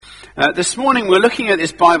This morning we're looking at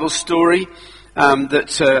this Bible story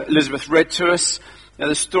that Elizabeth read to us,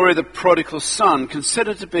 the story of the prodigal son,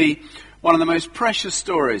 considered to be one of the most precious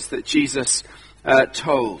stories that Jesus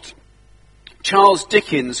told. Charles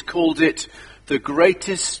Dickens called it the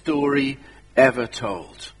greatest story ever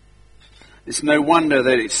told. It's no wonder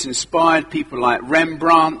that it's inspired people like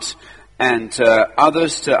Rembrandt and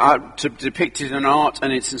others to depict it in art,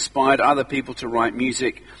 and it's inspired other people to write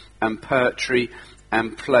music and poetry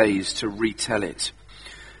and plays to retell it.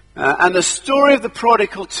 And the story of the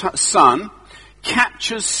prodigal son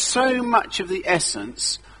captures so much of the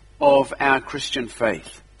essence of our Christian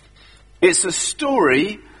faith. It's a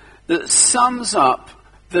story that sums up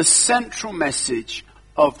the central message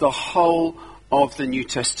of the whole of the New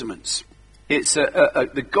Testament. It's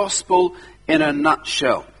the gospel in a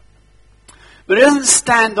nutshell. But it doesn't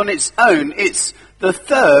stand on its own. It's the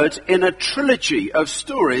third in a trilogy of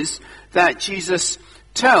stories that Jesus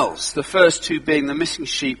tells, the first two being the missing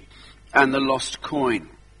sheep and the lost coin.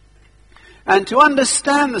 And to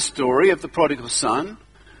understand the story of the prodigal son,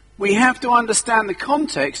 we have to understand the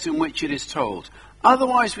context in which it is told.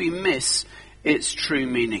 Otherwise we miss its true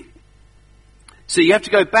meaning. So you have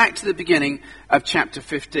to go back to the beginning of chapter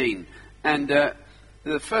 15. And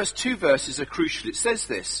the first two verses are crucial. It says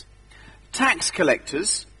this: tax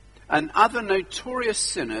collectors and other notorious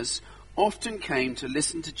sinners often came to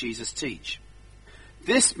listen to Jesus teach.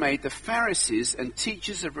 This made the Pharisees and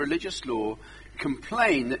teachers of religious law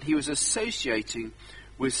complain that he was associating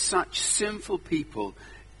with such sinful people,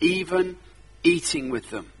 even eating with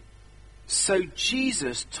them. So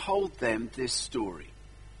Jesus told them this story.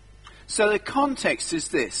 So the context is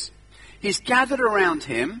this. He's gathered around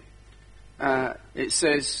him, it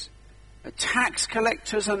says, tax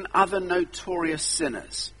collectors and other notorious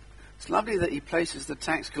sinners. It's lovely that he places the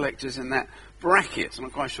tax collectors in that bracket. I'm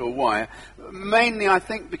not quite sure why. Mainly, I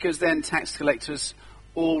think, because then tax collectors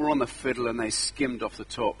all were on the fiddle and they skimmed off the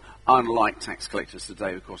top. Unlike tax collectors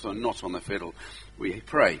today, of course, are not on the fiddle. We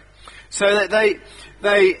pray. So that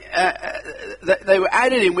they were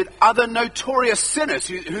added in with other notorious sinners.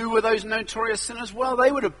 Who were those notorious sinners? Well,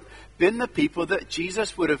 they would have been the people that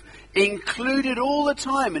Jesus would have included all the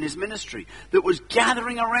time in his ministry, that was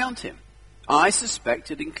gathering around him. I suspect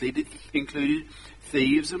it included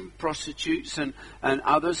thieves and prostitutes and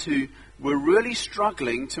others who were really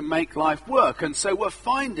struggling to make life work, and so were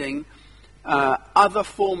finding other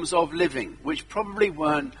forms of living, which probably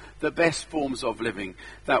weren't the best forms of living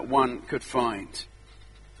that one could find.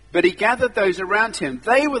 But he gathered those around him.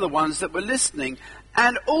 They were the ones that were listening,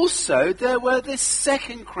 and also there were this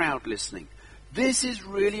second crowd listening. This is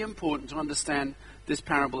really important to understand this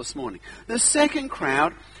parable this morning. The second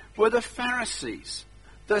crowd were the Pharisees,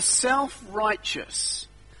 the self-righteous,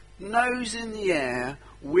 nose in the air,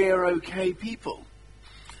 we're okay people.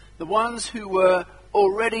 The ones who were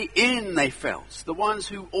already in, they felt. The ones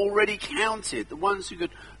who already counted. The ones who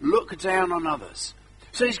could look down on others.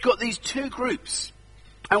 So he's got these two groups.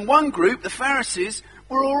 And one group, the Pharisees,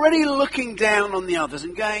 were already looking down on the others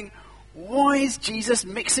and going, why is Jesus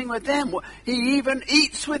mixing with them? He even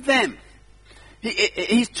eats with them.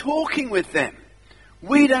 He's talking with them.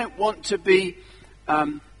 We don't want to be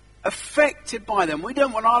affected by them. We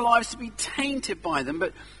don't want our lives to be tainted by them.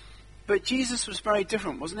 But Jesus was very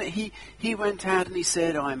different, wasn't it? He went out and he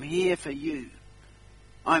said, I'm here for you.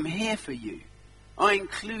 I'm here for you. I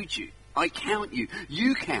include you. I count you.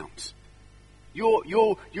 You count.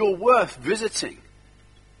 You're worth visiting.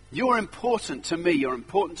 You're important to me. You're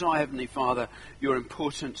important to our Heavenly Father. You're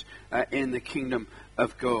important in the kingdom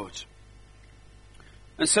of God.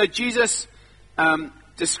 And so Jesus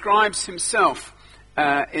describes himself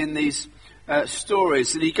in these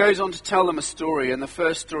stories, and he goes on to tell them a story. And the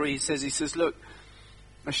first story he says, look,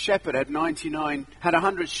 a shepherd had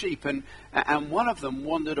 100 sheep, and one of them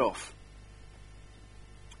wandered off.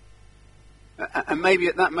 And maybe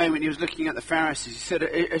at that moment he was looking at the Pharisees. He said,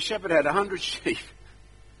 a shepherd had 100 sheep,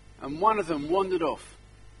 and one of them wandered off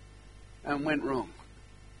and went wrong.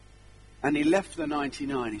 And he left the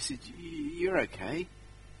 99. He said, you're okay.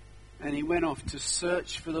 And he went off to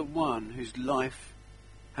search for the one whose life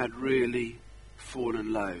had really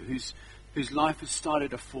fallen low, whose life had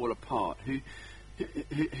started to fall apart,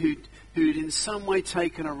 who'd in some way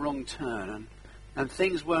taken a wrong turn, and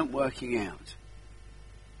things weren't working out.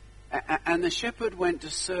 And the shepherd went to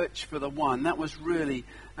search for the one that was really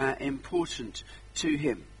important to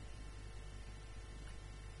him.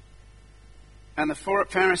 And the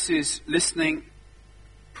Pharisees listening,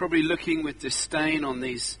 probably looking with disdain on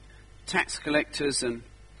these tax collectors and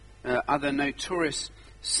other notorious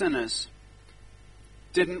sinners,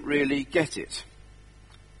 didn't really get it.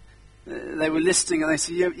 they were listening, and they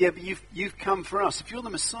said, yeah, but you've come for us. If you're the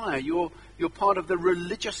Messiah, you're part of the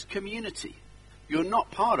religious community. You're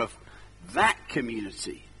not part of that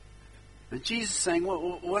community. And Jesus is saying,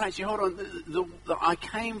 well, actually, hold on. I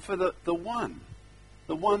came for the one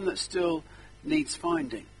that still needs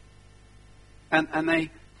finding. And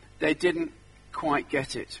they didn't quite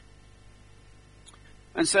get it.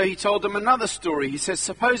 And so he told them another story. He says,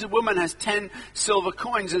 suppose a woman has 10 silver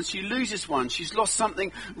coins and she loses one. She's lost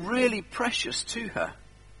something really precious to her.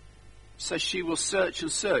 So she will search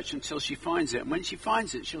and search until she finds it. And when she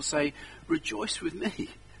finds it, she'll say, rejoice with me.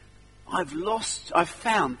 I've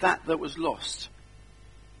found that was lost.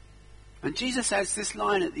 And Jesus adds this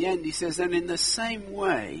line at the end. He says, and in the same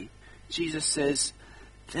way, Jesus says,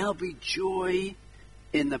 there'll be joy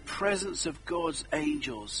in the presence of God's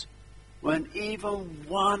angels when even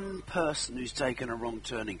one person who's taken a wrong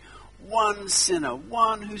turning, one sinner,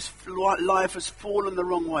 one whose life has fallen the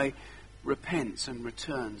wrong way, repents and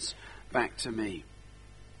returns back to me.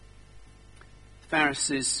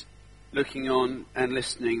 Pharisees looking on and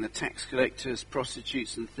listening, the tax collectors,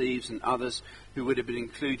 prostitutes and thieves and others who would have been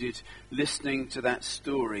included listening to that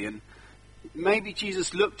story. And maybe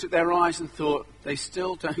Jesus looked at their eyes and thought, they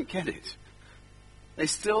still don't get it. They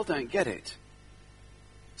still don't get it.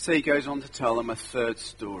 So he goes on to tell them a third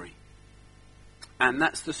story. And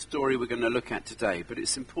that's the story we're going to look at today. But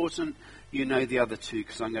it's important you know the other two,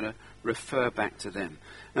 because I'm going to refer back to them.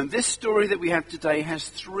 And this story that we have today has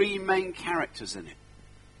three main characters in it.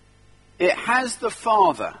 It has the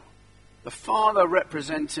Father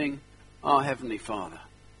representing our Heavenly Father.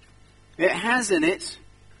 It has in it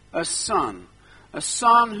a son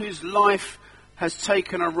whose life has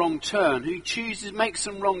taken a wrong turn, who makes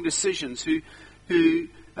some wrong decisions, who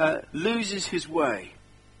loses his way.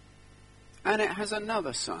 And it has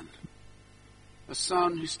another son, a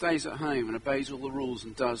son who stays at home and obeys all the rules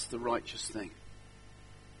and does the righteous thing.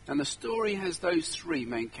 And the story has those three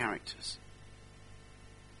main characters.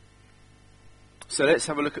 So let's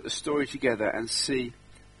have a look at the story together and see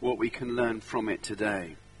what we can learn from it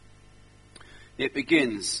today. It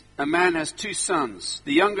begins, a man has two sons.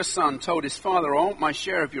 The younger son told his father, I want my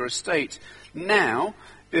share of your estate now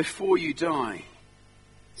before you die.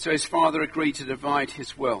 So his father agreed to divide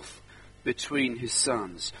his wealth between his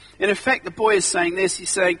sons. In effect, the boy is saying this. He's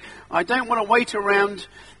saying, I don't want to wait around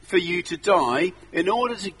for you to die in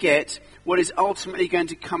order to get what is ultimately going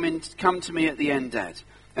to come to me at the end, Dad.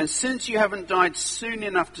 And since you haven't died soon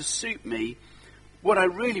enough to suit me, what I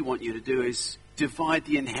really want you to do is divide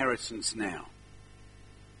the inheritance now.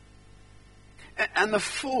 And the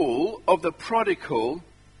fall of the prodigal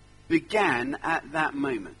began at that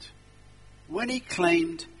moment, when he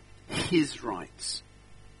claimed his rights,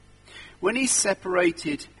 when he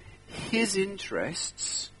separated his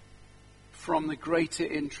interests from the greater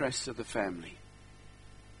interests of the family,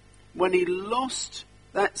 when he lost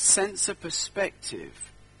that sense of perspective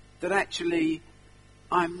that actually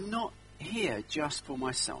I'm not here just for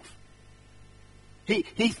myself.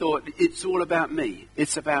 He thought it's all about me.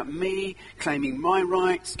 It's about me claiming my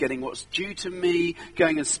rights, getting what's due to me,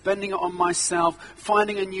 going and spending it on myself,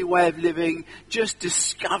 finding a new way of living, just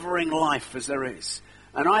discovering life as there is.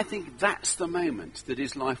 And I think that's the moment that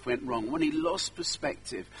his life went wrong, when he lost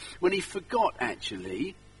perspective, when he forgot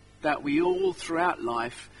actually that we all throughout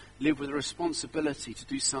life live with a responsibility to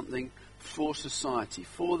do something for society,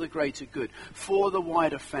 for the greater good, for the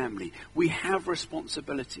wider family. We have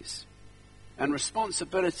responsibilities. And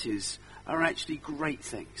responsibilities are actually great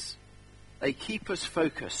things. They keep us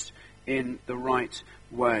focused in the right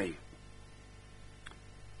way.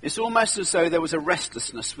 It's almost as though there was a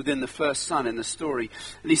restlessness within the first son in the story.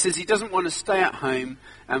 And he says he doesn't want to stay at home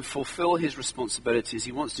and fulfill his responsibilities.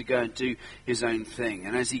 He wants to go and do his own thing.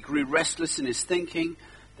 And as he grew restless in his thinking,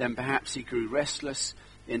 then perhaps he grew restless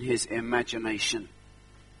in his imagination.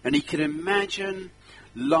 And he could imagine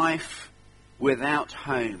life without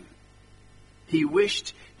home. He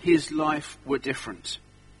wished his life were different.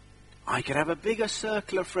 I could have a bigger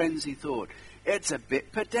circle of friends, he thought. It's a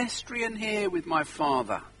bit pedestrian here with my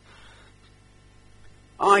father.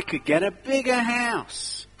 I could get a bigger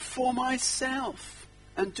house for myself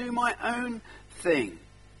and do my own thing.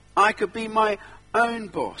 I could be my own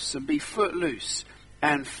boss and be footloose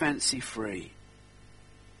and fancy free.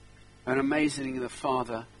 And amazingly, the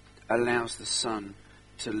father allows the son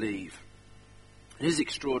to leave. It is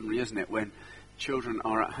extraordinary, isn't it, when children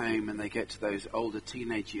are at home and they get to those older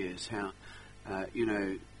teenage years, how,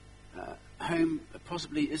 home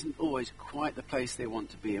possibly isn't always quite the place they want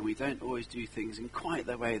to be, and we don't always do things in quite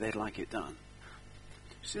the way they'd like it done.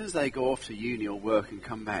 As soon as they go off to uni or work and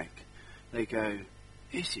come back, they go,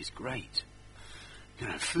 this is great.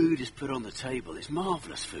 Food is put on the table. It's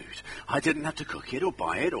marvellous food. I didn't have to cook it or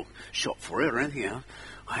buy it or shop for it or anything else.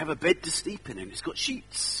 I have a bed to sleep in and it's got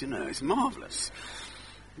sheets. It's marvellous.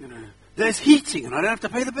 There's heating and I don't have to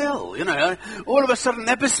pay the bill. All of a sudden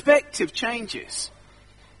their perspective changes.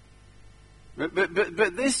 But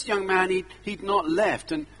this young man, he'd not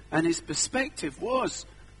left, and his perspective was,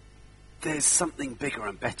 there's something bigger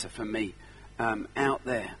and better for me out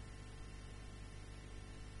there.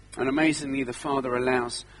 And amazingly, the Father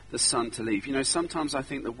allows the Son to leave. Sometimes I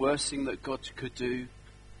think the worst thing that God could do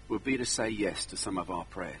would be to say yes to some of our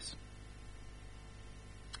prayers.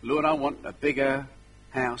 Lord, I want a bigger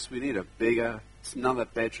house. We need another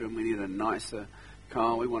bedroom. We need a nicer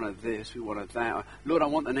car. We want this. We want that. Lord, I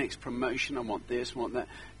want the next promotion. I want this. I want that.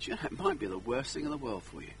 It might be the worst thing in the world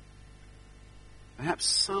for you. Perhaps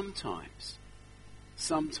sometimes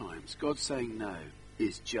God saying no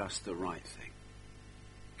is just the right thing.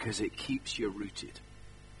 Because it keeps you rooted.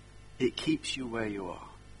 It keeps you where you are.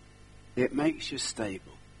 It makes you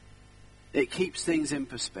stable. It keeps things in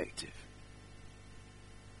perspective.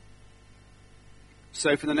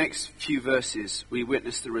 So for the next few verses, we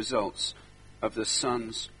witness the results of the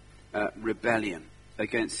son's rebellion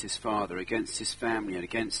against his father, against his family, and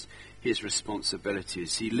against his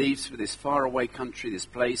responsibilities. He leaves for this faraway country, this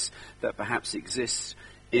place that perhaps exists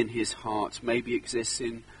in his heart, maybe exists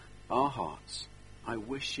in our hearts. I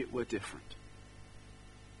wish it were different.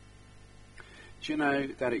 Do you know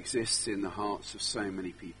that exists in the hearts of so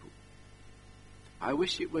many people? I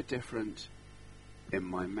wish it were different in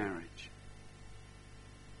my marriage.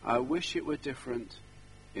 I wish it were different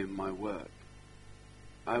in my work.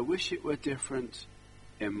 I wish it were different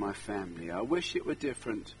in my family. I wish it were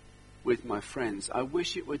different with my friends. I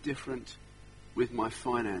wish it were different with my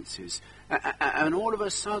finances. And all of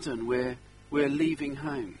a sudden we're leaving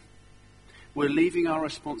home. We're leaving our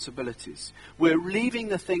responsibilities. We're leaving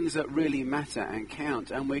the things that really matter and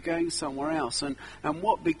count, and we're going somewhere else. And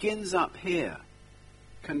what begins up here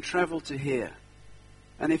can travel to here.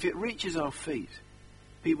 And if it reaches our feet,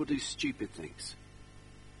 people do stupid things.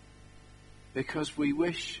 Because we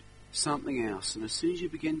wish something else. And as soon as you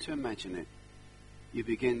begin to imagine it, you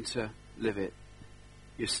begin to live it,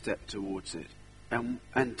 you step towards it.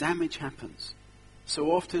 And damage happens.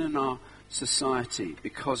 So often in our society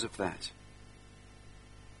because of that.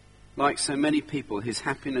 Like so many people, his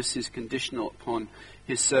happiness is conditional upon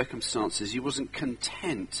his circumstances. He wasn't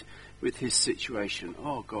content with his situation.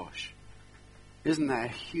 Oh gosh, isn't that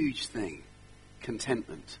a huge thing?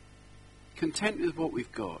 Contentment. Content with what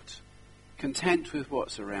we've got. Content with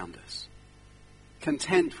what's around us.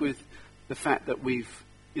 Content with the fact that we've,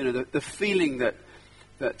 the feeling that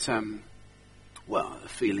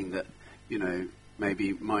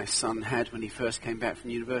maybe my son had when he first came back from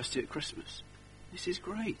university at Christmas. This is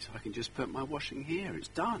great. I can just put my washing here. It's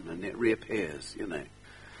done. And it reappears,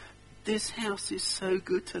 This house is so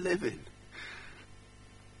good to live in.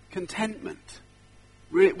 Contentment.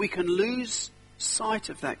 We can lose sight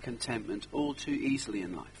of that contentment all too easily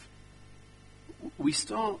in life. We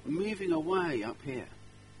start moving away up here.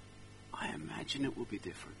 I imagine it will be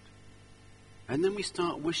different. And then we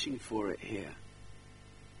start wishing for it here.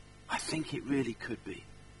 I think it really could be.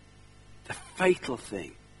 The fatal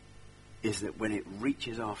thing is that when it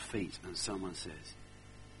reaches our feet and someone says,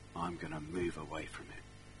 I'm going to move away from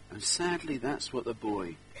it. And sadly, that's what the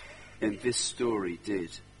boy in this story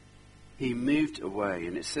did. He moved away.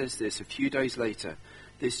 And it says this, a few days later,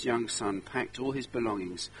 this young son packed all his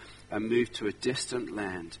belongings and moved to a distant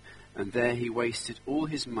land. And there he wasted all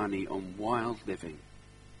his money on wild living.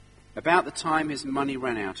 About the time his money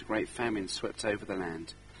ran out, a great famine swept over the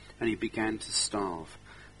land, and he began to starve.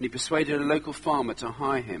 And he persuaded a local farmer to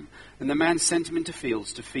hire him, and the man sent him into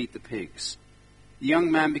fields to feed the pigs. The young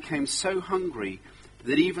man became so hungry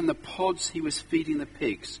that even the pods he was feeding the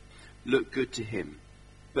pigs looked good to him,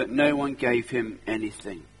 but no one gave him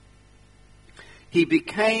anything. He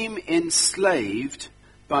became enslaved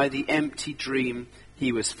by the empty dream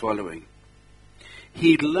he was following.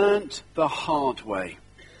 He'd learnt the hard way.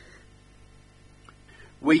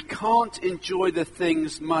 We can't enjoy the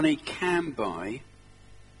things money can buy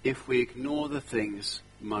if we ignore the things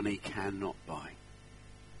money cannot buy.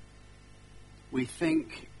 We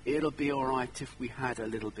think it'll be all right if we had a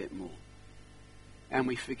little bit more. And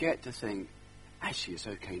we forget to think, actually, it's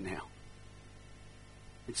okay now.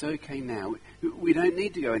 It's okay now. We don't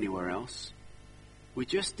need to go anywhere else. We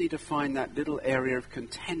just need to find that little area of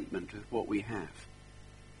contentment with what we have.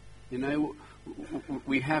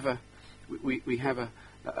 We have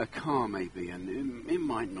a car maybe, and it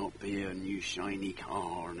might not be a new shiny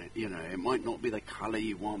car, and it might not be the colour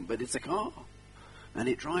you want, but it's a car, and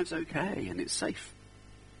it drives okay, and it's safe.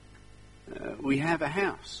 we have a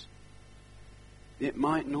house. It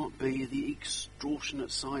might not be the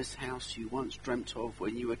extortionate sized house you once dreamt of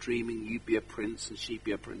when you were dreaming you'd be a prince and she'd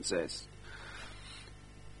be a princess.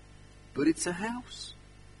 But it's a house.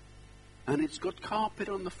 And it's got carpet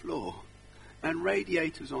on the floor and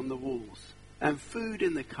radiators on the walls and food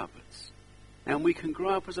in the cupboards. And we can grow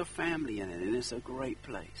up as a family in it, and it's a great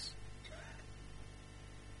place.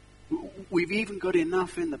 We've even got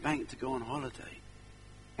enough in the bank to go on holiday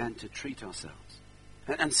and to treat ourselves.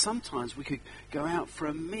 And sometimes we could go out for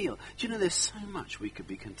a meal. Do you know, there's so much we could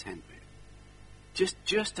be content with.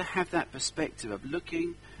 Just to have that perspective of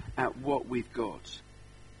looking at what we've got.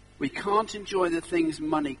 We can't enjoy the things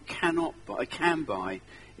money can buy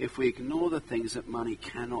if we ignore the things that money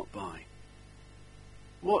cannot buy.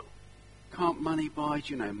 What can't money buy?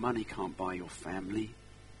 Do you know, money can't buy your family.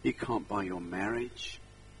 It can't buy your marriage.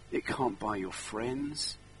 It can't buy your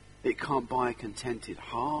friends. It can't buy a contented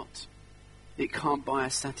heart. It can't buy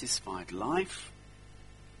a satisfied life.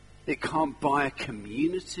 It can't buy a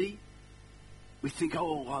community. We think,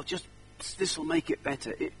 oh, well, this will make it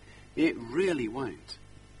better. It really won't.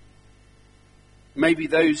 Maybe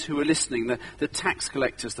those who are listening, the tax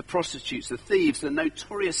collectors, the prostitutes, the thieves, the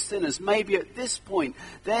notorious sinners, maybe at this point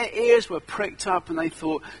their ears were pricked up and they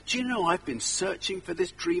thought, do you know, I've been searching for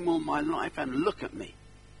this dream all my life and look at me.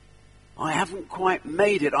 I haven't quite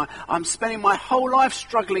made it. I'm spending my whole life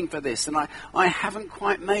struggling for this and I haven't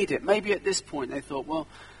quite made it. Maybe at this point they thought, well,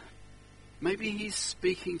 maybe he's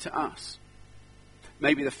speaking to us.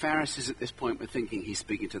 Maybe the Pharisees at this point were thinking he's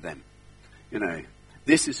speaking to them. You know,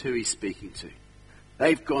 this is who he's speaking to.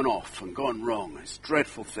 They've gone off and gone wrong. It's a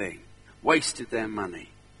dreadful thing. Wasted their money.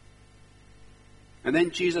 And then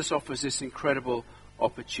Jesus offers this incredible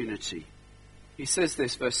opportunity. He says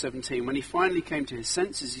this, verse 17, when he finally came to his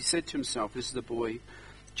senses, he said to himself, this is the boy,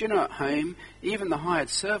 do you know, at home, even the hired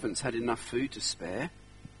servants had enough food to spare.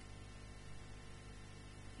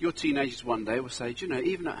 Your teenagers one day will say, do you know,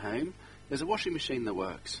 even at home, there's a washing machine that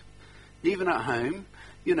works. Even at home,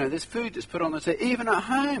 you know, there's food that's put on the table. Even at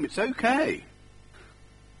home, it's okay.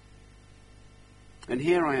 And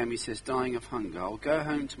here I am, he says, dying of hunger. I'll go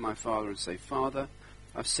home to my father and say, Father,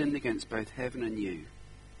 I've sinned against both heaven and you,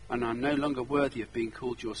 and I'm no longer worthy of being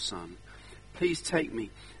called your son. Please take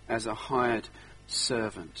me as a hired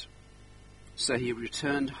servant. So he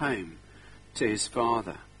returned home to his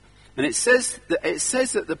father. And it says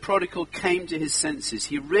that the prodigal came to his senses.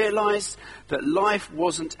 He realized that life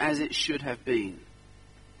wasn't as it should have been.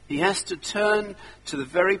 He has to turn to the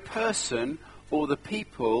very person or the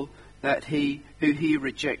people who he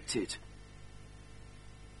rejected.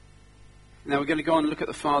 Now we're going to go on and look at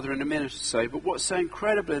the Father in a minute or so, but what's so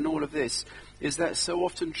incredible in all of this is that's so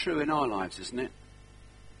often true in our lives, isn't it?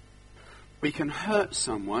 We can hurt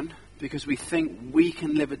someone because we think we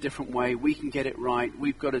can live a different way, we can get it right,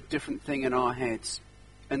 we've got a different thing in our heads,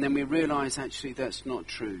 and then we realize actually that's not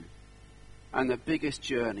true. And the biggest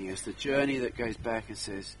journey is the journey that goes back and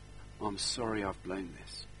says, I'm sorry I've blown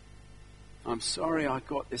this. I'm sorry I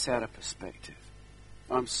got this out of perspective.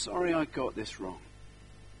 I'm sorry I got this wrong.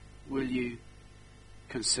 Will you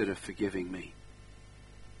consider forgiving me?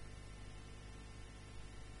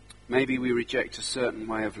 Maybe we reject a certain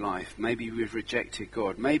way of life. Maybe we've rejected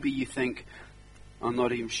God. Maybe you think, I'm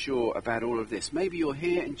not even sure about all of this. Maybe you're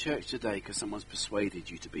here in church today because someone's persuaded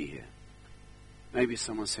you to be here. Maybe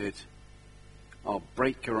someone said, I'll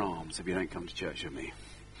break your arms if you don't come to church with me.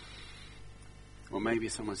 Or maybe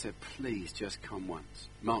someone said, please just come once.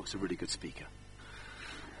 Mark's a really good speaker.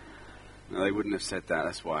 No, they wouldn't have said that.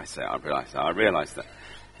 That's why I say it. I realize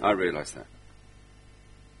that.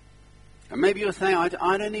 And maybe you're saying,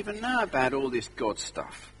 I don't even know about all this God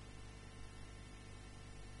stuff.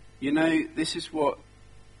 You know, this is what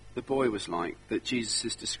the boy was like that Jesus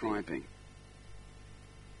is describing.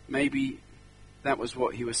 Maybe that was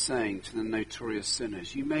what he was saying to the notorious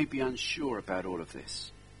sinners. You may be unsure about all of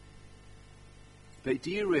this. But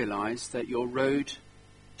do you realize that your road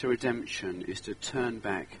to redemption is to turn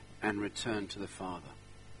back and return to the Father?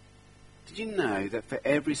 Did you know that for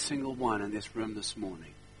every single one in this room this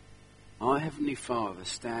morning, our Heavenly Father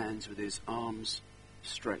stands with his arms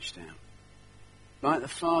stretched out? Like the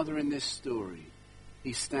Father in this story,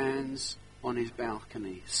 he stands on his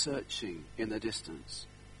balcony, searching in the distance,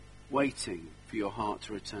 waiting for your heart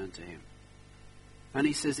to return to him. And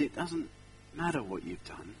he says, it doesn't matter what you've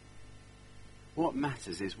done. What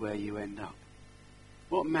matters is where you end up.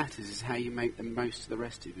 What matters is how you make the most of the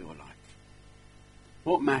rest of your life.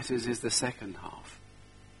 What matters is the second half.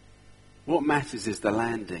 What matters is the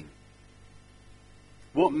landing.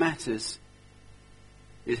 What matters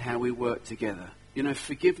is how we work together. You know,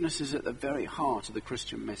 forgiveness is at the very heart of the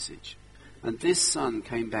Christian message. And this son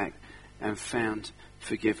came back and found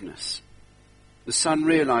forgiveness. The son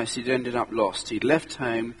realized he'd ended up lost. He'd left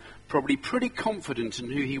home probably pretty confident in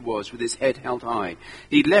who he was, with his head held high.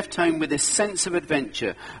 He'd left home with this sense of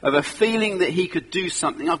adventure, of a feeling that he could do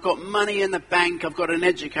something. I've got money in the bank, I've got an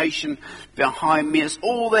education behind me, it's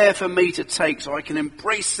all there for me to take, so I can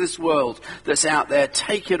embrace this world that's out there,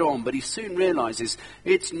 take it on. But he soon realizes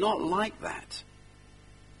it's not like that.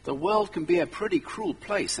 The world can be a pretty cruel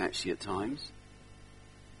place, actually, at times.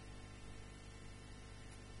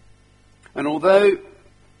 And although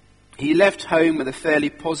he left home with a fairly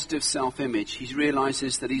positive self-image, he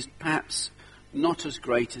realizes that he's perhaps not as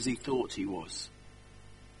great as he thought he was.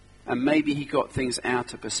 And maybe he got things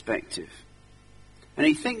out of perspective. And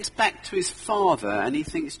he thinks back to his father and he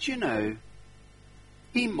thinks, do you know,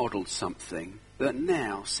 he modelled something that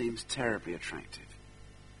now seems terribly attractive.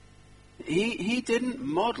 He didn't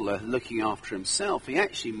model a looking after himself. He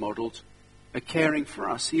actually modelled a caring for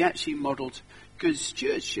us. He actually modelled good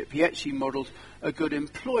stewardship. He actually modelled a good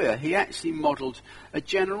employer. He actually modelled a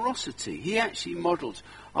generosity. He actually modelled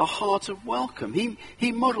a heart of welcome.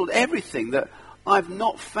 He modelled everything that I've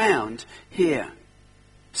not found here.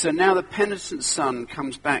 So now the penitent son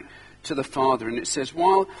comes back to the father, and it says,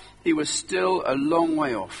 while he was still a long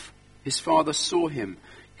way off, his father saw him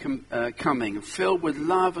coming, filled with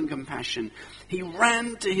love and compassion. He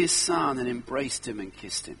ran to his son and embraced him and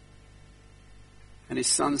kissed him. And his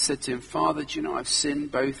son said to him, Father, do you know I've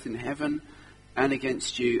sinned both in heaven and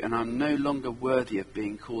against you, and I'm no longer worthy of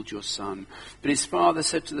being called your son. But his father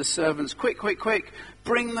said to the servants, quick,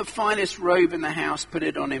 bring the finest robe in the house, put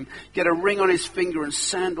it on him, get a ring on his finger and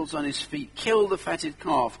sandals on his feet, kill the fatted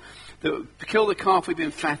calf. Kill the calf we've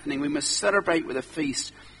been fattening. We must celebrate with a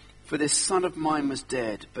feast, for this son of mine was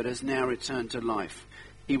dead, but has now returned to life.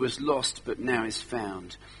 He was lost, but now is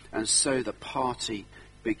found. And so the party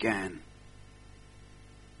began.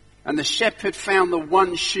 And the shepherd found the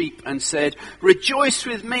one sheep and said, rejoice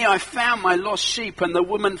with me, I found my lost sheep. And the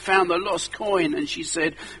woman found the lost coin, and she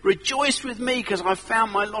said, rejoice with me because I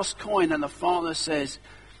found my lost coin. And the father says,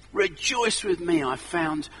 rejoice with me, I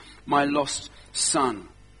found my lost son.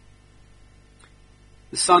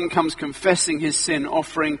 The son comes confessing his sin,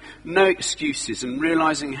 offering no excuses and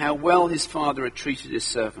realizing how well his father had treated his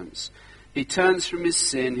servants. He turns from his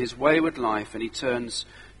sin, his wayward life, and he turns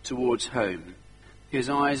towards home. His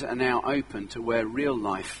eyes are now open to where real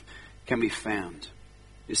life can be found.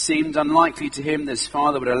 It seemed unlikely to him that his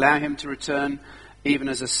father would allow him to return even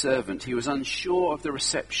as a servant. He was unsure of the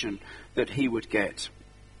reception that he would get.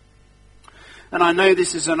 And I know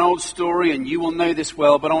this is an old story and you will know this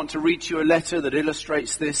well, but I want to read you a letter that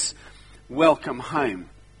illustrates this welcome home.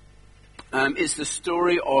 It's the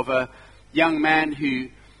story of a young man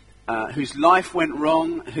whose life went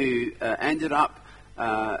wrong, who ended up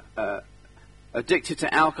addicted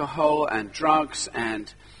to alcohol and drugs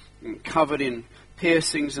and covered in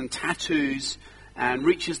piercings and tattoos, and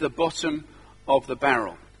reaches the bottom of the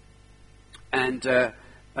barrel. And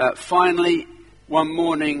finally, one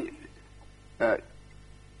morning,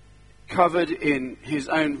 covered in his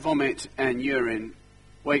own vomit and urine,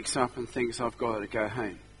 wakes up and thinks, I've got to go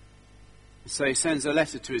home. So he sends a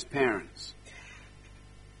letter to his parents.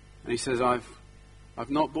 And he says, I've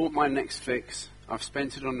not bought my next fix. I've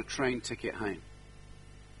spent it on a train ticket home.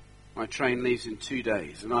 My train leaves in 2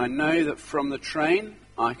 days. And I know that from the train,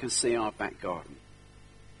 I can see our back garden.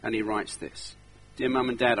 And he writes this. Dear Mum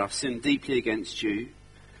and Dad, I've sinned deeply against you.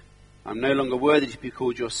 I'm no longer worthy to be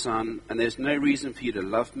called your son, and there's no reason for you to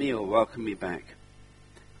love me or welcome me back.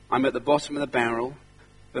 I'm at the bottom of the barrel,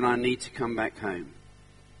 but I need to come back home.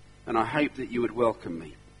 And I hope that you would welcome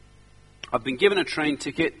me. I've been given a train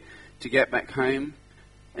ticket to get back home,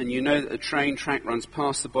 and you know that the train track runs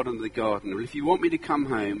past the bottom of the garden. Well, if you want me to come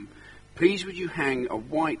home, please would you hang a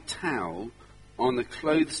white towel on the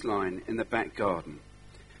clothes line in the back garden.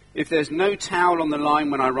 If there's no towel on the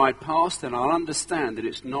line when I ride past, then I'll understand that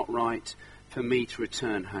it's not right for me to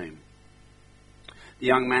return home. The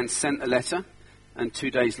young man sent the letter, and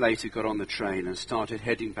 2 days later got on the train and started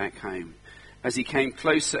heading back home. As he came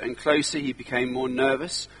closer and closer, he became more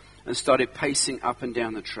nervous and started pacing up and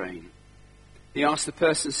down the train. He asked the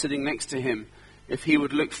person sitting next to him if he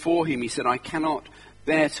would look for him. He said, I cannot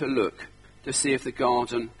bear to look to see if the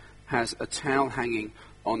garden has a towel hanging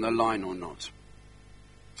on the line or not.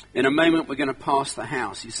 In a moment, we're going to pass the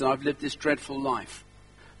house. He said, I've lived this dreadful life.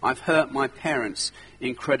 I've hurt my parents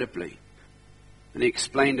incredibly. And he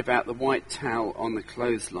explained about the white towel on the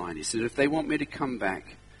clothesline. He said, if they want me to come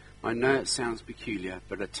back, I know it sounds peculiar,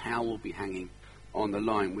 but a towel will be hanging on the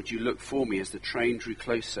line. Would you look for me as the train drew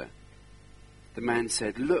closer? The man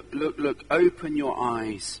said, look, open your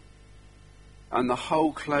eyes. and the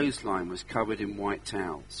whole clothesline was covered in white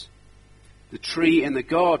towels. The tree in the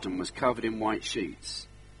garden was covered in white sheets.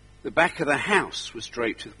 The back of the house was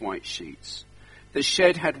draped with white sheets. The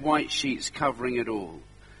shed had white sheets covering it all.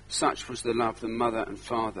 Such was the love the mother and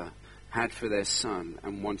father had for their son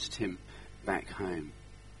and wanted him back home.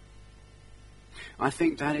 I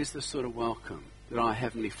think that is the sort of welcome that our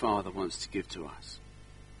Heavenly Father wants to give to us.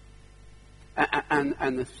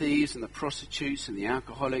 And the thieves and the prostitutes and the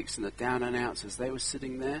alcoholics and the down and outs, as they were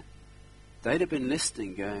sitting there, they'd have been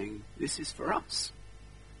listening going, this is for us.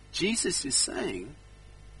 Jesus is saying,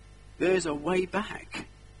 there's a way back.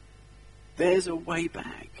 There's a way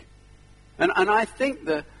back. And I think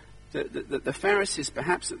the Pharisees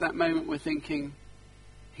perhaps at that moment were thinking,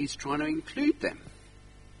 he's trying to include them.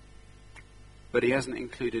 But he hasn't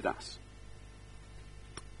included us.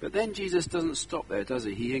 But then Jesus doesn't stop there, does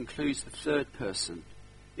he? He includes the third person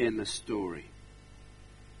in the story.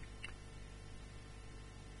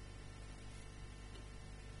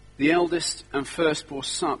 The eldest and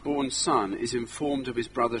firstborn son is informed of his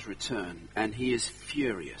brother's return, and he is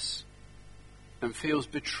furious and feels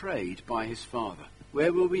betrayed by his father.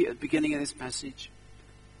 Where were we at the beginning of this passage?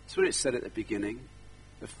 That's what it said at the beginning.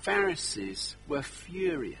 The Pharisees were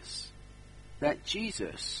furious that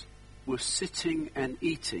Jesus was sitting and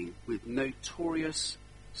eating with notorious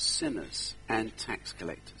sinners and tax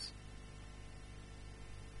collectors.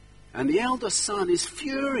 And the elder son is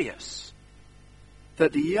furious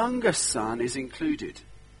that the younger son is included.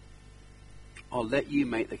 I'll let you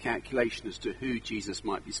make the calculation as to who Jesus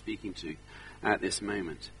might be speaking to at this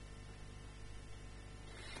moment.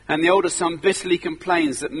 And the older son bitterly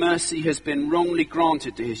complains that mercy has been wrongly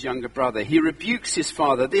granted to his younger brother. He rebukes his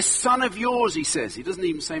father. This son of yours, he says. He doesn't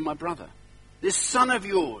even say my brother. This son of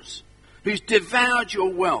yours who's devoured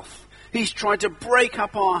your wealth. He's tried to break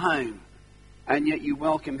up our home. And yet you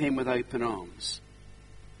welcome him with open arms.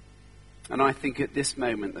 And I think at this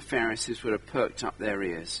moment the Pharisees would have perked up their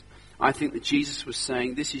ears. I think that Jesus was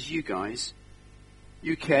saying, this is you guys.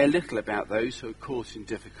 You care little about those who are caught in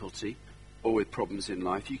difficulty or with problems in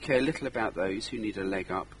life. You care little about those who need a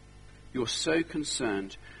leg up. You're so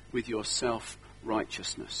concerned with your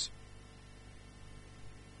self-righteousness.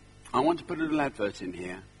 I want to put a little advert in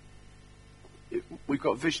here. We've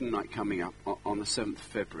got Vision Night coming up on the 7th of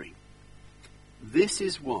February. This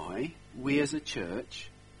is why we as a church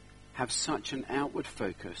have such an outward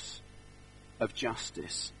focus of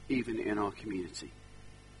justice even in our community.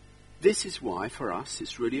 This is why for us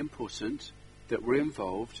it's really important that we're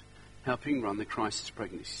involved helping run the Crisis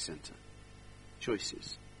Pregnancy Centre.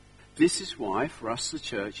 Choices. This is why, for us, the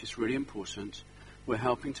church, it's really important we're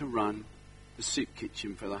helping to run the soup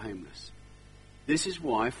kitchen for the homeless. This is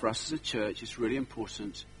why, for us as a church, it's really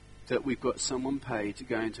important that we've got someone paid to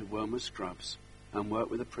go into Wormwood Scrubs and work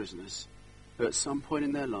with the prisoners who at some point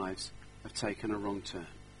in their lives have taken a wrong turn.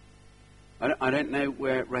 I don't know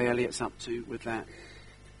where Ray Elliott's up to with that,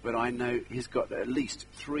 but I know he's got at least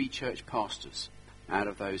 3 church pastors out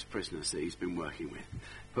of those prisoners that he's been working with,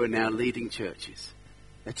 who are now leading churches.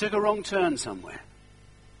 They took a wrong turn somewhere.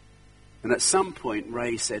 And at some point,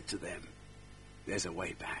 Ray said to them, there's a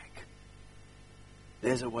way back.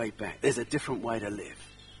 There's a way back. There's a different way to live.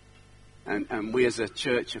 And we as a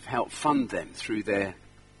church have helped fund them through their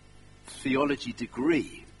theology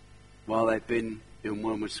degree while they've been in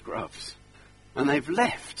Wormwood Scrubs. And they've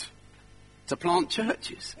left to plant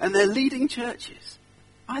churches. And they're leading churches.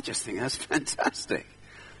 I just think that's fantastic.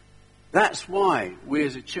 That's why we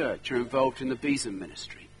as a church are involved in the Besom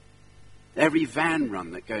ministry. Every van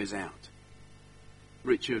run that goes out.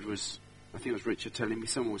 Richard was telling me,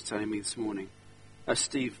 someone was telling me this morning.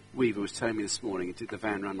 Steve Weaver was telling me this morning, he did the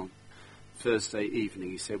van run on Thursday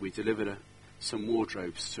evening. He said we delivered some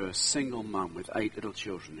wardrobes to a single mum with 8 little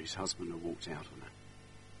children whose husband had walked out on her.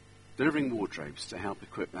 Delivering wardrobes to help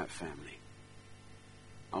equip that family.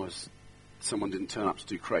 Someone didn't turn up to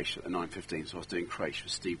do creche at the 9:15, so I was doing creche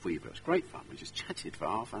with Steve Weaver. It was great fun. We just chatted for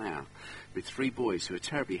half an hour with 3 boys who were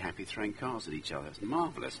terribly happy throwing cars at each other. It was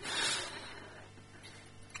marvellous.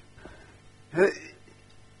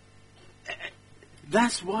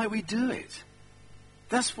 That's why we do it.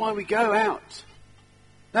 That's why we go out.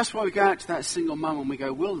 That's why we go out to that single mum and we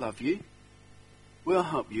go, we'll love you. We'll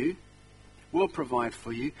help you. We'll provide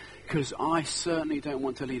for you. Because I certainly don't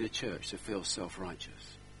want to lead a church that feels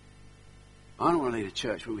self-righteous. I don't want to lead a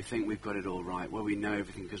church where we think we've got it all right, where we know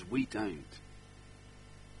everything, because we don't.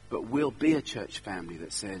 But we'll be a church family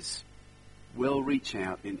that says, we'll reach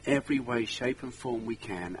out in every way, shape and form we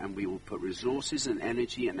can, and we will put resources and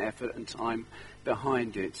energy and effort and time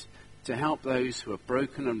behind it to help those who are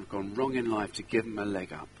broken and have gone wrong in life, to give them a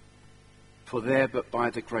leg up. For there, but by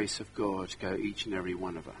the grace of God, go each and every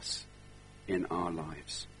one of us in our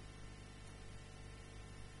lives.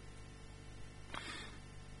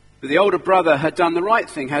 But the older brother had done the right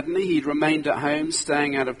thing, hadn't he? He'd remained at home,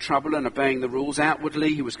 staying out of trouble and obeying the rules.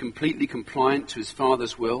 Outwardly, he was completely compliant to his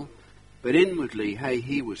father's will. But inwardly, hey,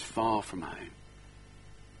 he was far from home.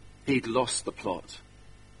 He'd lost the plot.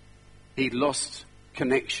 He'd lost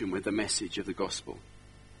connection with the message of the gospel.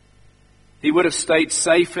 He would have stayed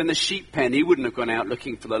safe in the sheep pen. He wouldn't have gone out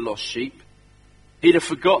looking for the lost sheep. He'd have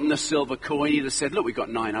forgotten the silver coin. He'd have said, look, we've got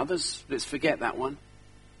 9 others. Let's forget that one.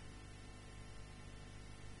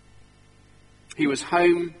 He was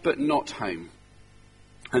home, but not home.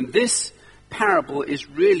 And this parable is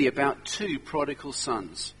really about 2 prodigal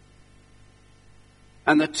sons.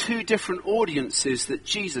 And the 2 different audiences that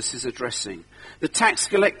Jesus is addressing. The tax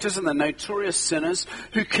collectors and the notorious sinners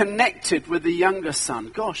who connected with the younger son.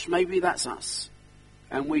 Gosh, maybe that's us.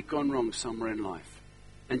 And we've gone wrong somewhere in life.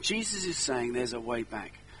 And Jesus is saying there's a way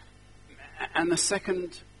back. And the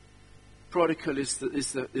second prodigal is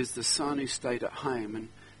the son who stayed at home. And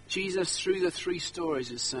Jesus, through the 3 stories,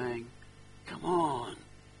 is saying, come on,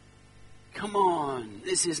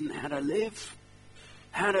 this isn't how to live.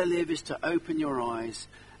 How to live is to open your eyes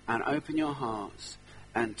and open your hearts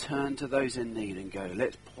and turn to those in need and go,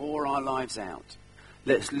 let's pour our lives out.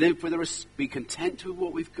 Let's live be content with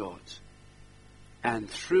what we've got. And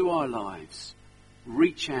through our lives,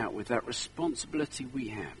 reach out with that responsibility we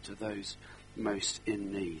have to those most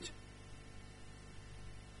in need.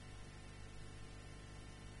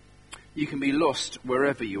 You can be lost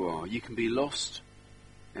wherever you are. You can be lost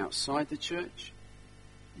outside the church.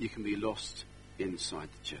 You can be lost inside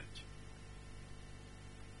the church.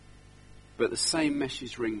 But the same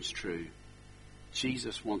message rings true.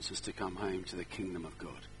 Jesus wants us to come home to the kingdom of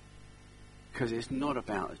God. Because it's not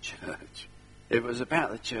about the church. If it was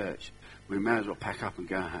about the church, we may as well pack up and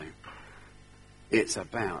go home. It's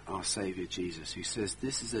about our Saviour Jesus, who says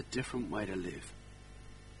this is a different way to live.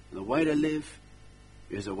 The way to live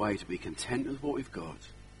is a way to be content with what we've got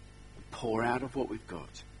and pour out of what we've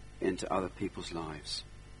got into other people's lives.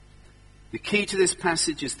 The key to this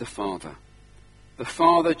passage is the Father. The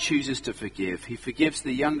Father chooses to forgive. He forgives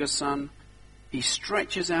the younger son. He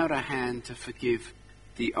stretches out a hand to forgive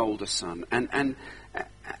the older son. And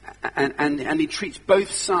he treats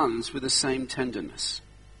both sons with the same tenderness.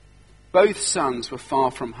 Both sons were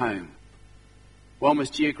far from home. One was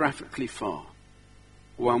geographically far.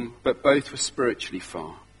 But both were spiritually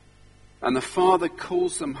far. And the Father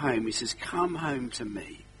calls them home. He says, come home to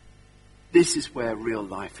me. This is where real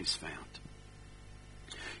life is found.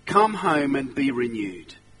 Come home and be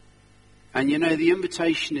renewed. And you know, the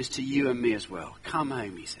invitation is to you and me as well. Come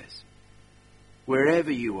home, he says.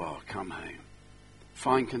 Wherever you are, come home.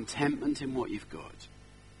 Find contentment in what you've got.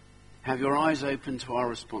 Have your eyes open to our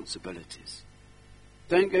responsibilities.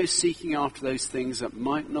 Don't go seeking after those things that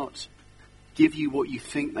might not give you what you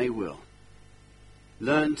think they will.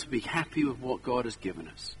 Learn to be happy with what God has given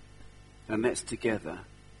us. And let's together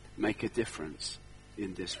make a difference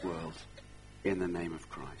in this world in the name of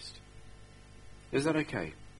Christ. Is that okay?